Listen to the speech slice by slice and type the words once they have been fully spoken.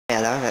I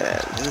love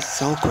it. This is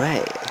so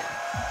great.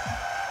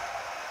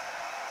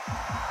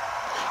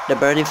 The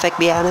burning fake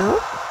piano?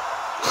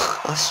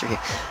 Austria.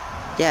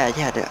 Yeah,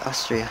 the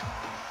Austria.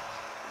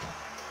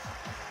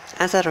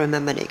 As I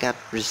remember, they got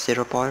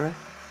 0 point, right?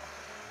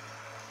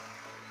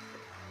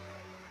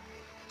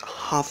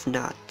 Half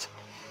not.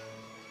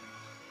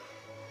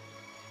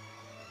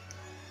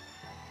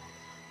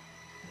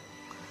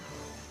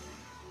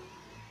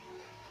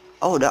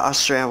 Oh, the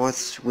Austria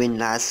was win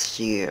last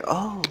year.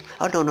 Oh,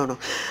 no.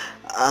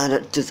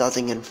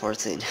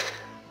 2014.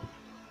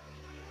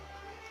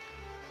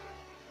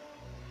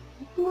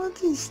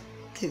 What is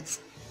this?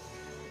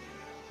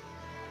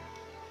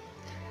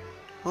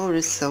 Oh,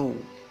 it's so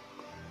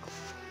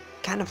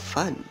kind of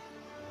fun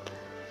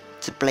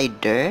to play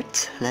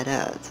dirt like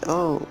that.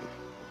 Oh.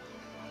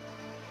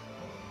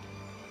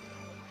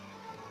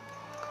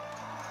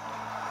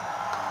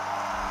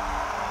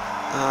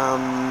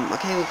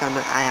 Okay, we're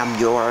gonna I Am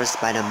Yours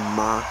by the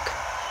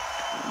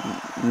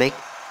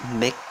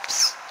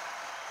Makemakes.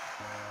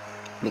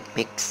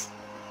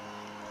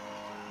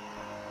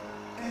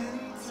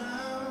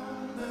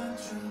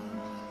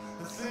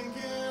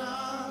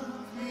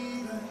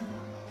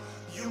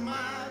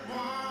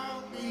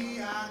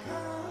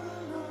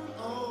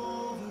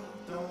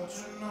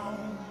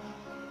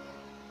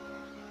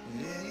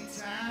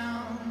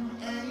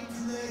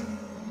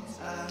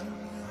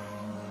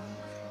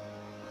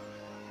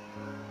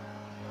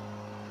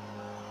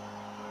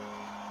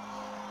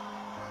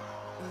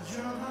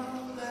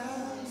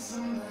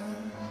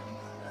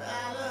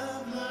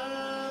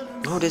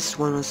 Oh, this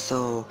one was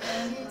so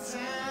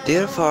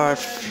beautiful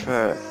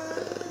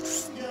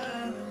first.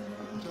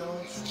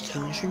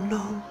 Don't you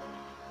know?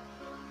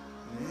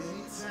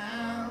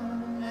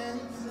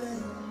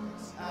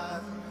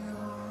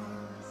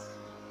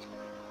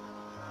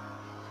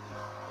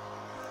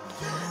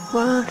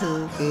 What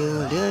a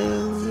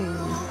feeling.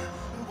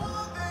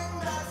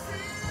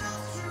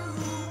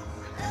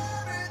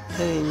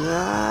 Thing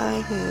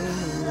I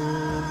can.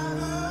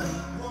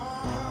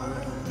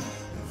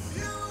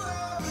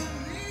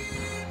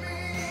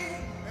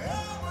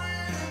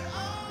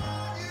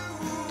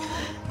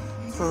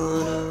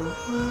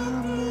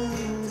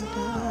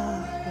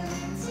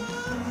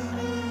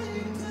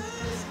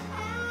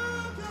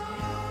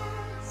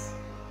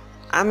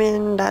 I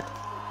mean, that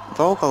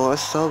vocal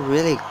was so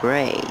really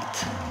great.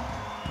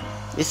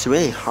 It's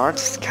really hard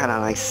to kind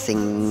of like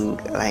sing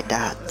like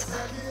that.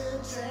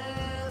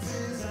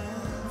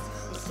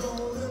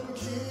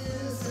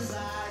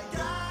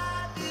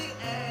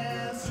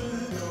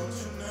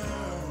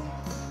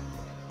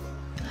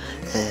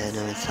 And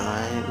every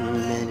time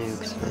in a new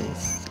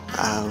space,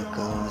 out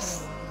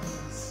goes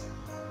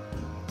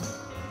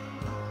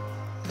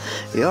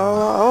your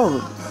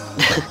own.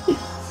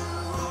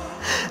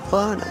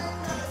 But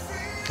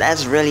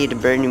that's really the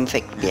burning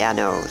fake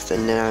pianos,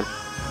 and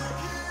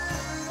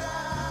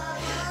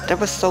that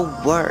was so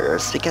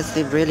worse because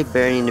they really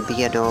burning the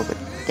piano, but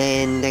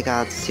then they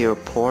got 0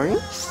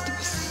 points. It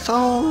was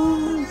so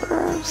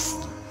worse.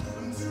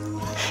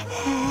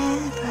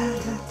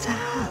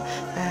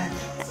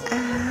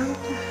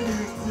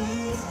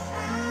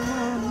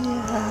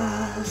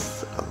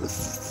 It was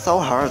so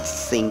hard to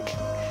sing.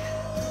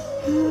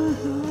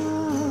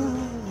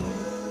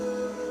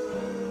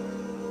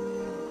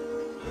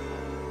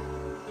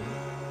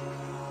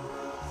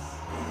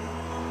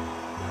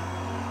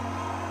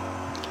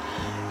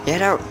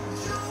 Yeah,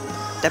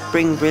 that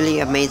bring really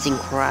amazing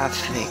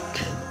graphic.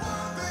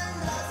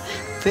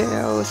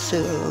 Feel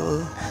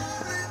so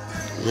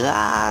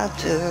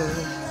laughter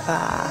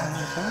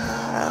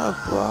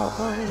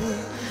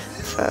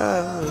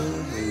for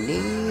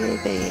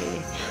me,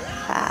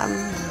 I'm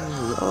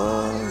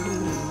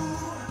lonely.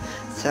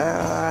 So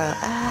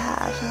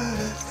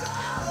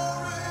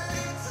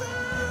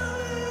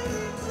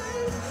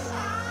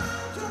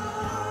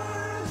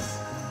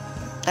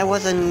that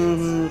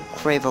wasn't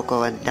great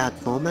vocal at that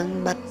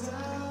moment, but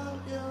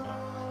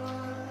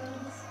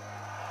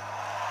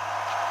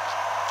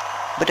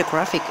the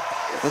graphic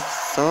was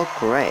so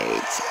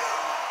great.